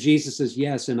 And Jesus says,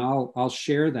 yes, and I'll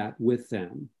share that with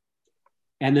them.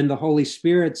 And then the Holy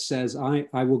Spirit says,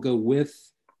 I will go with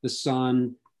the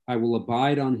Son. I will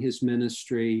abide on his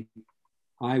ministry.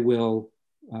 I will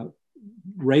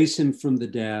raise him from the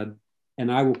dead,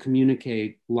 and I will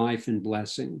communicate life and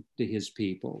blessing to his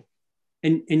people.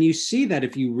 And you see that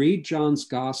if you read John's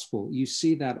gospel, you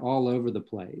see that all over the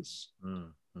place,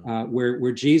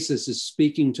 where Jesus is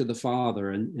speaking to the Father,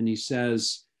 and he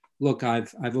says, look,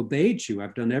 I've obeyed you.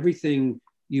 I've done everything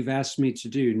you've asked me to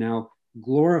do. Now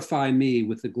glorify me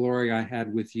with the glory I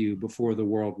had with you before the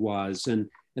world was. And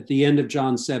at the end of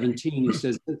John 17, he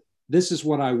says, this is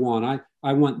what I want.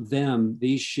 I want them,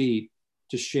 these sheep,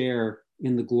 to share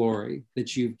in the glory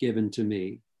that you've given to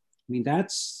me. I mean,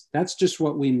 that's just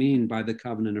what we mean by the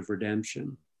covenant of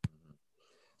redemption.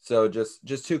 So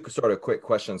just two sort of quick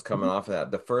questions coming off of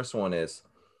that. The first one is,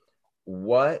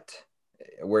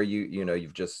 where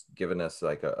you've just given us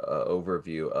like a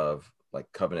overview of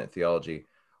like covenant theology.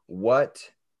 What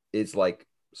is like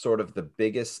sort of the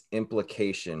biggest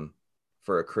implication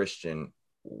for a Christian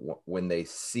when they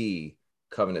see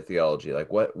covenant theology?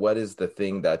 Like what is the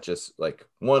thing that just like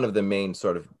one of the main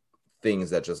sort of things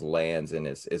that just lands in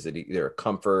is it either a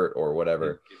comfort or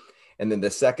whatever? And then the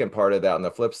second part of that on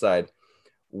the flip side,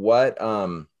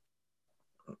 no,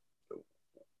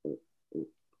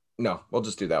 we'll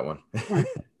just do that one. Right,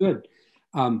 good.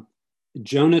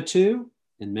 Jonah 2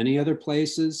 and many other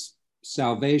places,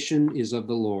 salvation is of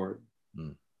the Lord.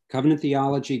 Covenant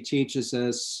theology teaches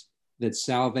us that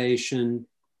salvation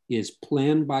is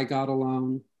planned by God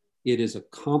alone. It is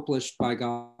accomplished by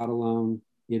God alone.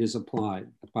 It is applied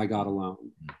by God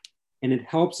alone. And it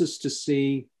helps us to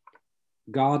see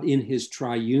God in his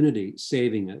triunity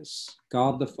saving us.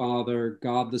 God the Father,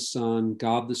 God the Son,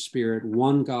 God the Spirit,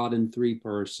 one God in three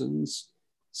persons,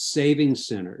 saving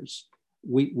sinners.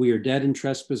 We are dead in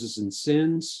trespasses and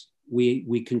sins.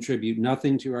 We contribute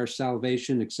nothing to our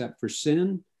salvation except for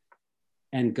sin.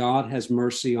 And God has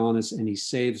mercy on us, and he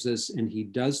saves us, and he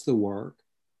does the work.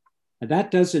 And that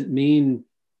doesn't mean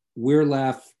we're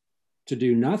left to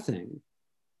do nothing.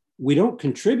 We don't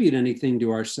contribute anything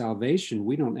to our salvation.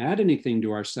 We don't add anything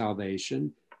to our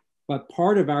salvation. But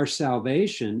part of our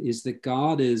salvation is that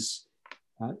God is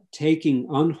taking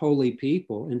unholy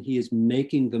people, and he is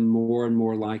making them more and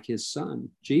more like his Son,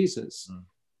 Jesus.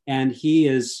 And he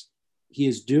is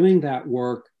doing that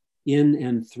work in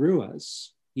and through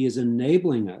us. He is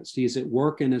enabling us. He is at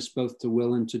work in us both to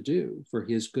will and to do for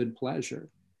his good pleasure.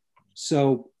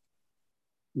 So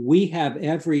we have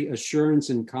every assurance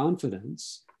and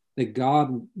confidence that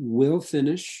God will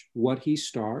finish what he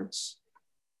starts.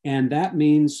 And that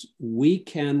means we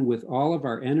can, with all of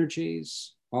our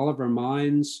energies, all of our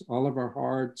minds, all of our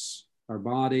hearts, our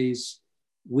bodies,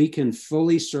 we can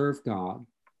fully serve God,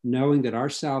 knowing that our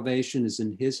salvation is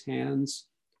in his hands,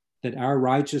 that our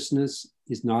righteousness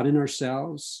is not in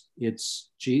ourselves, it's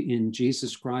in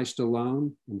Jesus Christ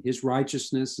alone, and his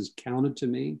righteousness is counted to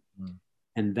me.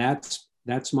 And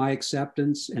that's my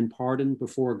acceptance and pardon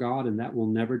before God, and that will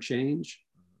never change.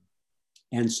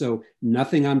 And so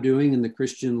nothing I'm doing in the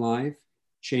Christian life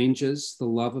changes the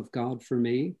love of God for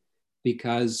me,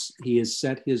 because he has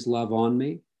set his love on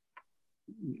me.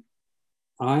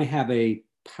 I have a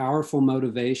powerful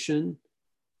motivation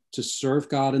to serve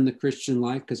God in the Christian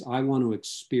life because I want to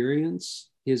experience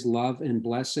his love and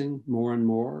blessing more and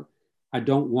more. I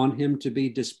don't want him to be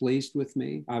displeased with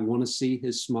me. I want to see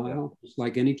his smile, just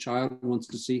like any child wants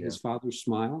to see his father's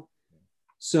smile.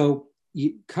 So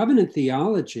covenant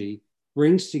theology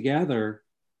brings together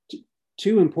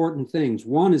two important things.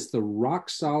 One is the rock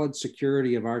solid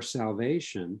security of our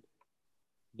salvation,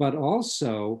 but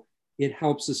also it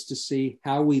helps us to see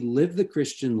how we live the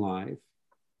Christian life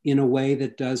in a way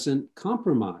that doesn't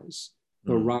compromise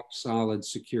the rock solid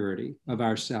security of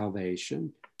our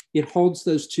salvation. It holds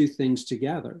those two things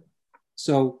together.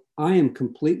 So I am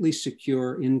completely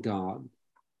secure in God,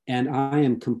 and I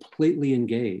am completely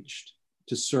engaged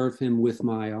to serve him with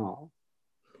my all.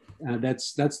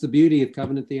 That's the beauty of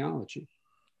covenant theology.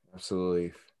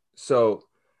 Absolutely. So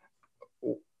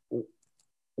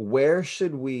where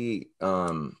should we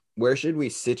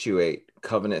situate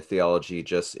covenant theology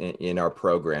just in our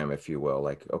program, if you will?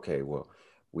 Like, okay, well,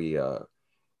 we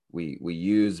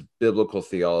use biblical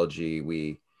theology.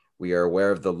 We are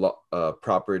aware of the law,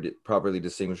 properly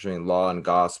distinguishing law and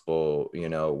gospel. You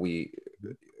know,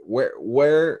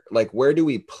 where do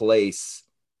we place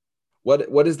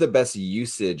what is the best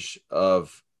usage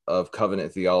of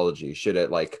covenant theology? Should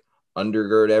it like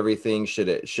undergird everything?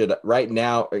 Should right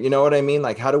now, you know what I mean?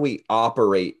 Like, how do we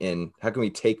operate how can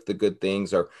we take the good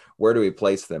things, or where do we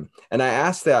place them? And I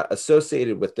asked that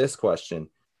associated with this question: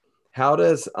 how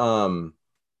does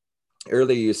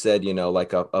earlier you said, you know,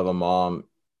 like of a mom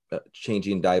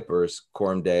changing diapers,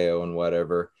 coram deo and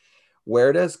whatever.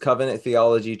 Where does covenant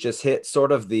theology just hit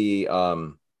sort of the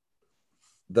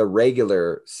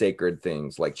regular sacred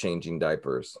things like changing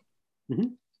diapers? Mm-hmm.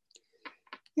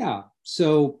 Yeah.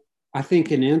 So I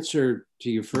think in answer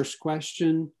to your first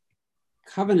question,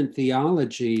 covenant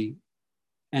theology,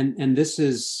 and this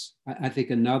is, I think,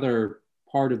 another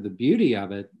part of the beauty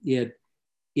of it, it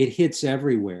hits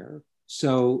everywhere.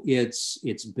 So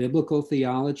it's biblical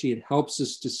theology. It helps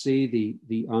us to see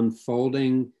the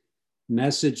unfolding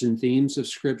message and themes of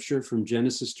Scripture from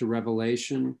Genesis to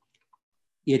Revelation.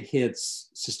 It hits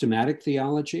systematic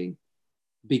theology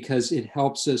because it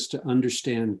helps us to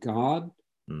understand God.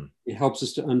 It helps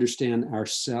us to understand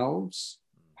ourselves,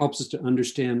 helps us to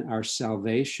understand our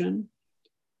salvation,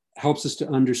 helps us to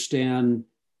understand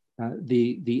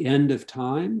the end of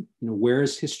time. You know, where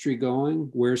is history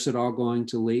going? Where's it all going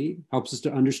to lead? Helps us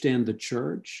to understand the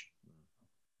church.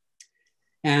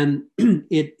 And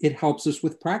it helps us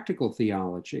with practical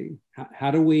theology.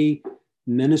 How do we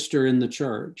minister in the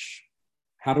church?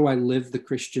 How do I live the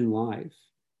Christian life?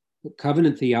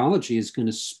 Covenant theology is going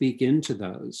to speak into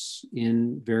those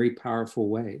in very powerful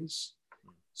ways.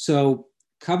 So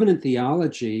covenant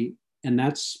theology, and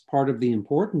that's part of the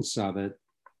importance of it,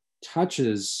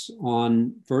 touches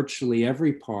on virtually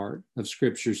every part of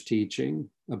Scripture's teaching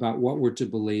about what we're to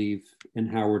believe and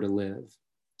how we're to live.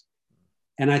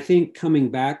 And I think coming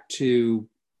back to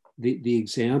the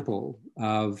example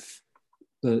of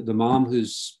the mom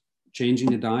who's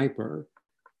changing a diaper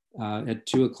at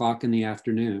 2:00 in the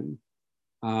afternoon,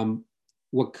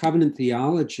 what covenant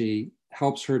theology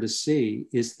helps her to see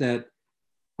is that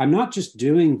I'm not just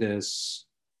doing this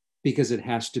because it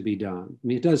has to be done. I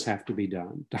mean, it does have to be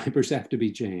done. Diapers have to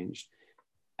be changed.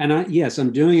 And yes,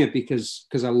 I'm doing it because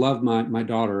I love my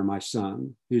daughter or my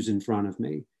son who's in front of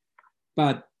me.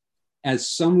 But as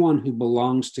someone who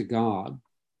belongs to God,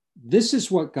 this is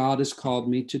what God has called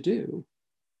me to do.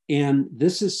 And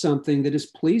this is something that is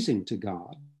pleasing to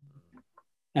God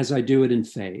as I do it in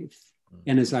faith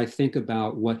and as I think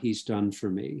about what he's done for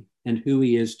me and who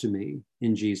he is to me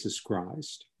in Jesus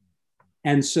Christ.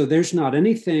 And so there's not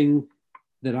anything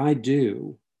that I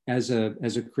do as a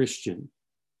Christian.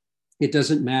 It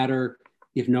doesn't matter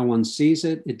if no one sees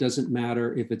it. It doesn't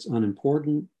matter if it's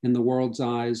unimportant in the world's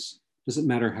eyes. It doesn't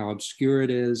matter how obscure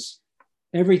it is.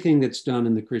 Everything that's done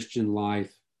in the Christian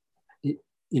life,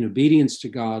 in obedience to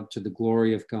God, to the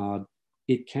glory of God,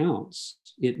 it counts.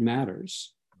 It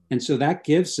matters. And so that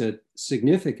gives it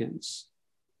significance.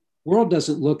 The world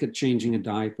doesn't look at changing a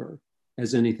diaper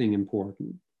as anything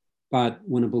important. But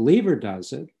when a believer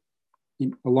does it,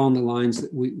 along the lines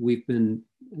that we've been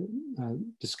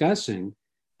discussing,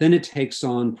 then it takes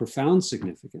on profound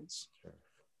significance.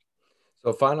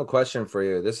 So final question for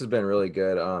you. This has been really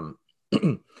good.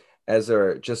 As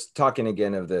they're just talking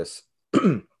again of this.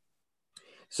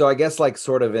 So I guess like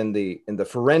sort of in the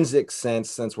forensic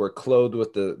sense, since we're clothed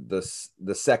with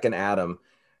the second Adam,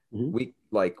 mm-hmm. we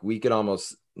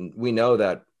know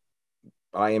that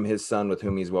I am his son with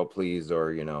whom he's well pleased,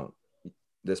 or, you know,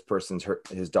 this person's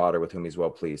his daughter with whom he's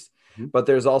well pleased. Mm-hmm. But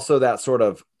there's also that sort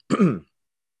of, I don't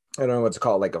know what to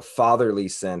call it, like a fatherly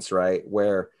sense, right?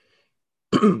 Where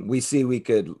we see we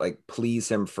could like please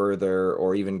him further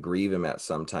or even grieve him at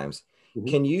sometimes. Mm-hmm.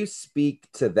 Can you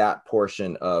speak to that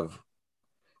portion of,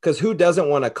 because who doesn't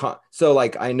want to, so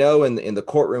like, I know in the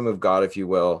courtroom of God, if you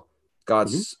will,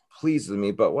 God's mm-hmm. pleased with me,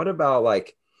 but what about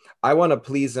like, I want to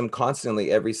please him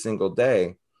constantly every single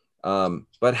day.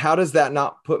 But how does that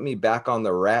not put me back on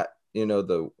the rat, you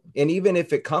know, and even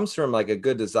if it comes from like a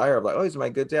good desire of like, oh, he's my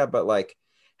good dad, but like,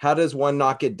 how does one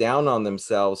not get down on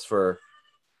themselves for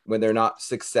when they're not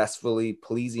successfully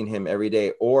pleasing him every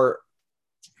day? Or,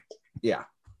 yeah.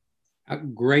 A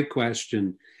great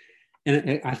question.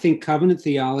 And I think covenant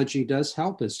theology does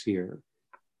help us here.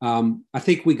 I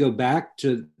think we go back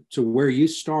to where you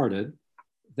started,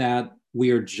 that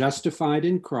we are justified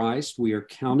in Christ. We are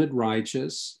counted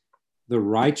righteous. The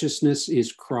righteousness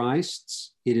is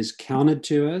Christ's. It is counted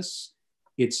to us.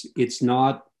 It's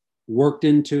not worked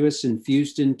into us,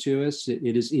 infused into us.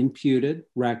 It is imputed,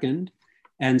 reckoned.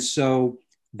 And so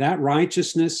that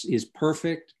righteousness is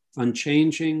perfect,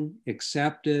 unchanging,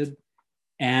 accepted.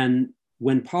 And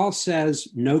when Paul says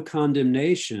no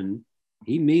condemnation,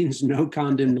 he means no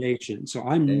condemnation. So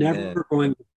I'm Amen. never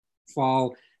going to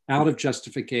fall out of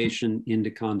justification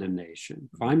into condemnation.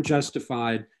 If I'm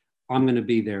justified, I'm going to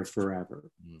be there forever.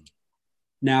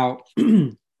 Now,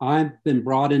 I've been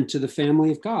brought into the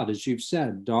family of God, as you've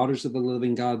said, daughters of the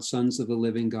living God, sons of the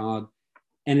living God.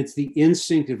 And it's the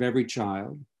instinct of every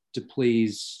child to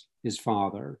please his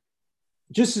father,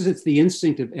 just as it's the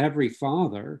instinct of every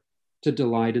father to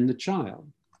delight in the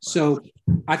child. So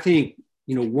I think,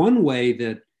 one way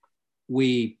that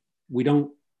we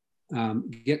don't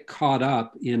get caught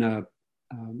up in a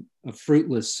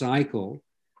fruitless cycle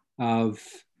of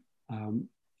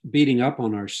beating up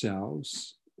on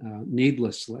ourselves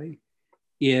needlessly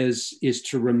is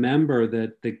to remember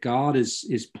that God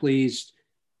is pleased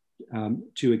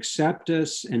to accept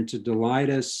us and to delight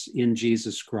us in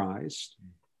Jesus Christ.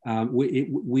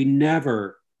 We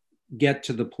never get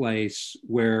to the place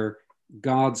where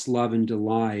God's love and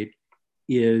delight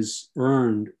is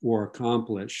earned or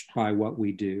accomplished by what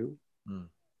we do.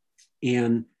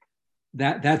 And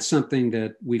that's something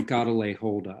that we've got to lay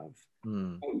hold of.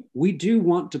 We do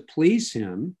want to please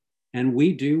him, and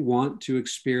we do want to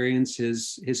experience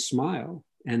his smile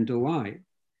and delight.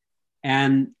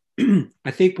 And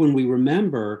I think when we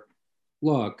remember,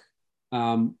 look,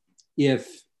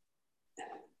 if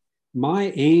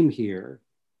my aim here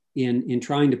in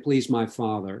trying to please my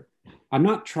Father, I'm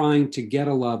not trying to get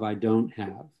a love I don't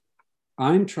have.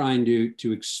 I'm trying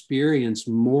to experience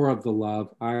more of the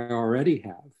love I already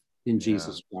have in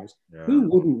Jesus Christ. Yeah. Who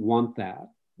wouldn't want that?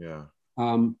 Yeah.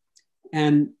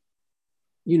 And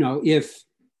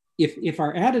if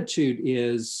our attitude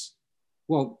is,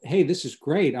 well, hey, this is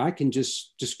great, I can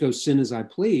just go sin as I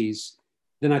please,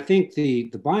 then I think the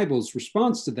Bible's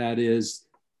response to that is,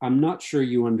 I'm not sure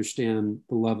you understand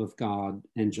the love of God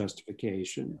and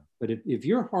justification. But if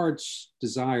your heart's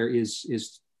desire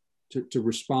is to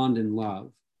respond in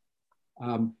love,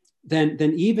 then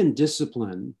even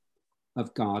discipline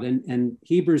of God, and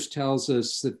Hebrews tells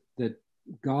us that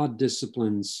God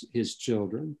disciplines his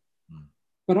children.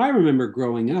 But I remember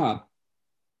growing up,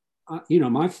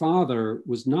 my father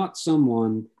was not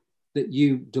someone that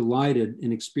you delighted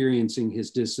in experiencing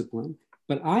his discipline.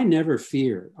 But I never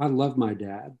feared. I love my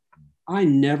dad. I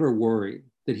never worried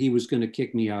that he was going to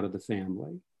kick me out of the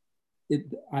family.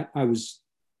 I was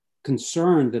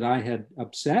concerned that I had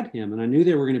upset him, and I knew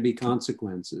there were going to be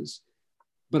consequences.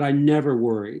 But I never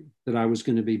worried that I was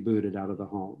going to be booted out of the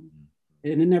home.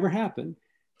 And it never happened.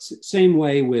 Same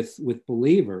way with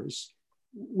believers.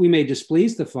 We may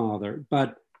displease the Father,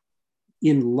 but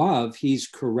in love, he's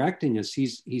correcting us.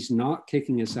 He's not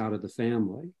kicking us out of the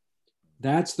family.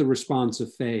 That's the response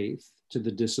of faith to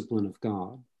the discipline of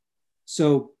God.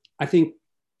 So I think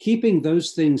keeping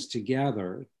those things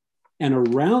together, and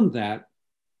around that,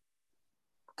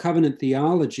 covenant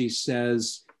theology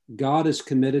says God is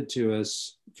committed to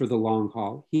us for the long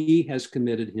haul. He has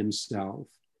committed himself.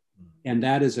 And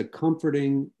that is a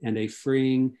comforting and a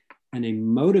freeing and a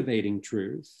motivating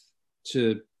truth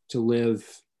to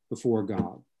live before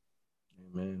God.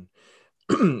 Amen.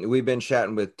 We've been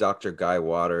chatting with Dr. Guy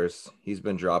Waters. He's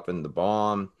been dropping the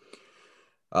bomb.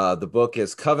 The book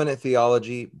is Covenant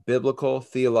Theology, Biblical,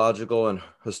 Theological, and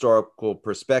Historical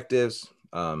Perspectives.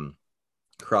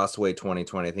 Crossway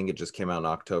 2020. I think it just came out in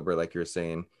October, like you were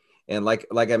saying. And like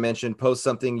I mentioned, post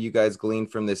something you guys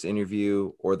gleaned from this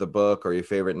interview or the book or your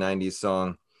favorite 90s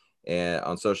song and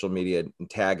on social media, and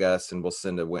tag us, and we'll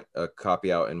send a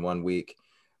copy out in 1 week.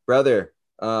 Brother,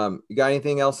 you got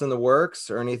anything else in the works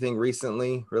or anything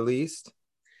recently released?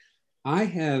 I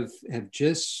have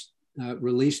just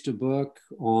released a book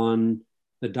on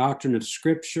the doctrine of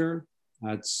Scripture.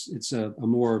 It's a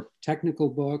more technical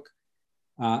book.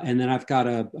 And then I've got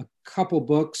a couple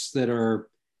books that are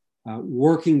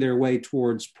working their way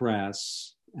towards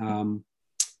press. And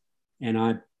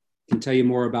I can tell you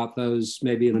more about those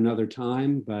maybe at another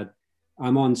time, but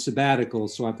I'm on sabbatical,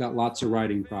 so I've got lots of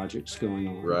writing projects going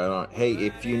on. Right on. Hey,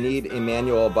 if you need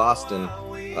Emmanuel Boston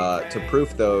to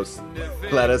proof those,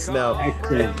 let us know.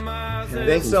 Excellent.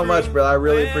 Thanks so much, bro. I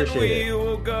really appreciate it.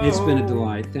 It's been a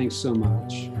delight. Thanks so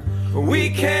much. We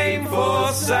came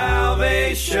for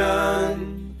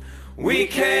salvation. We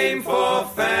came for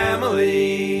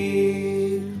family.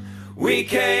 We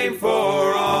came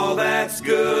for all that's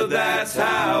good, that's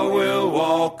how we'll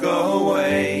walk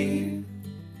away.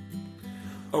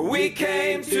 We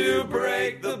came to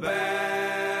break the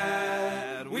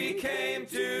bad. We came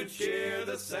to cheer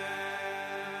the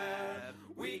sad.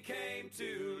 We came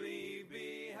to